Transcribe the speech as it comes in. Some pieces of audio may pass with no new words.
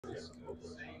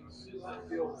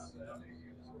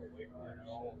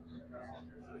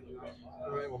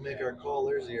All right, we'll make our call.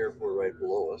 There's the airport right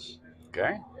below us.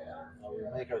 Okay.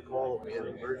 We'll make our call that we have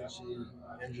emergency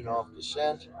engine off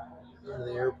descent into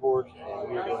the airport,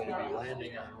 and we're going to be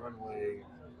landing on runway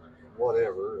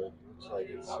whatever. It looks like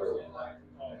it's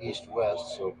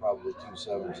east-west, so probably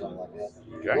 27 or something like that.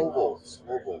 Okay. Low volts,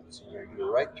 low volts. We're going to do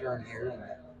a right turn here in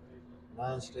a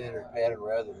non-standard pattern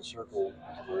rather than circle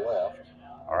to the left.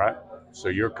 All right. So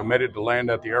you're committed to land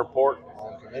at the airport?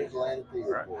 I'm committed to land at the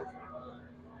airport.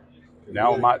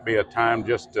 Now might be a time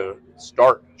just to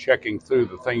start checking through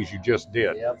the things you just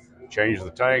did. Yep. Change the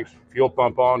tanks, fuel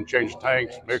pump on, change the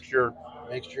tanks, mixture.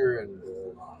 And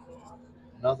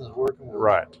nothing's working.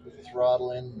 Right. Put the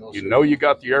throttle in. You know you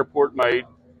got the airport made.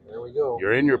 There we go.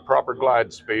 You're in your proper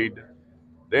glide speed.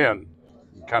 Then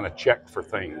you kind of check for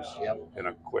things in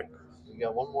a quick. We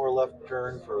got one more left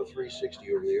turn for a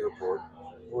 360 over the airport.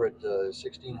 We're at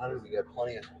 1600. We got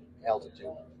plenty of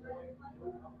altitude.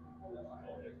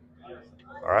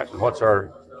 All right. And what's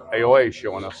our AOA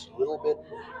showing us? A little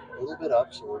bit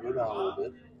up, so we'll go down a little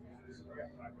bit.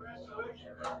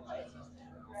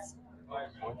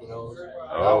 Point the nose.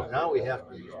 Oh. Now we have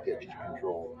to use pitch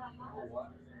control.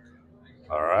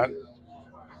 All right.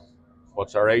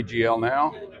 What's our AGL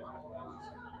now?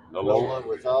 The low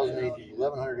 1100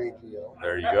 AGL.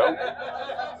 There you go.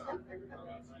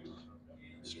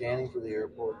 Scanning for the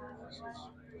airport.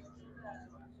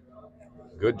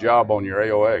 Good job on your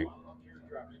AOA.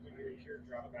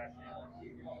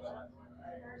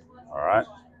 All right.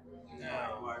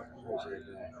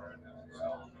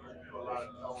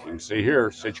 You can see here,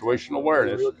 situational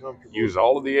awareness. Use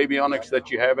all of the avionics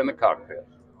that you have in the cockpit.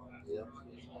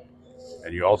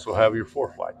 And you also have your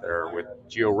ForeFlight there with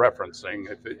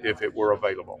georeferencing if it were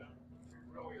available.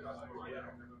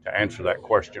 To answer that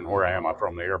question, where am I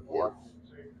from the airport?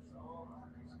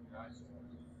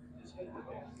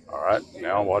 All right,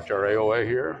 now watch our AOA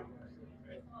here.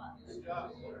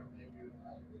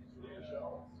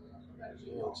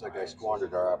 Looks like I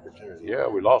squandered our opportunity. Yeah,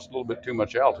 we lost a little bit too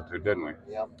much altitude, didn't we?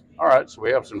 Yep. All right, so we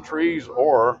have some trees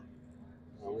or...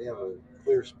 Well, we have a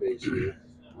clear space here.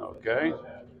 Okay.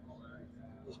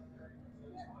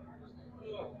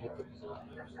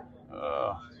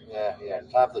 Yeah,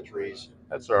 top of the trees.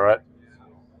 That's all right.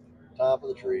 Top of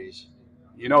the trees.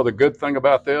 You know the good thing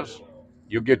about this?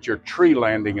 You'll get your tree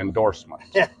landing endorsement.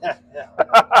 Yeah.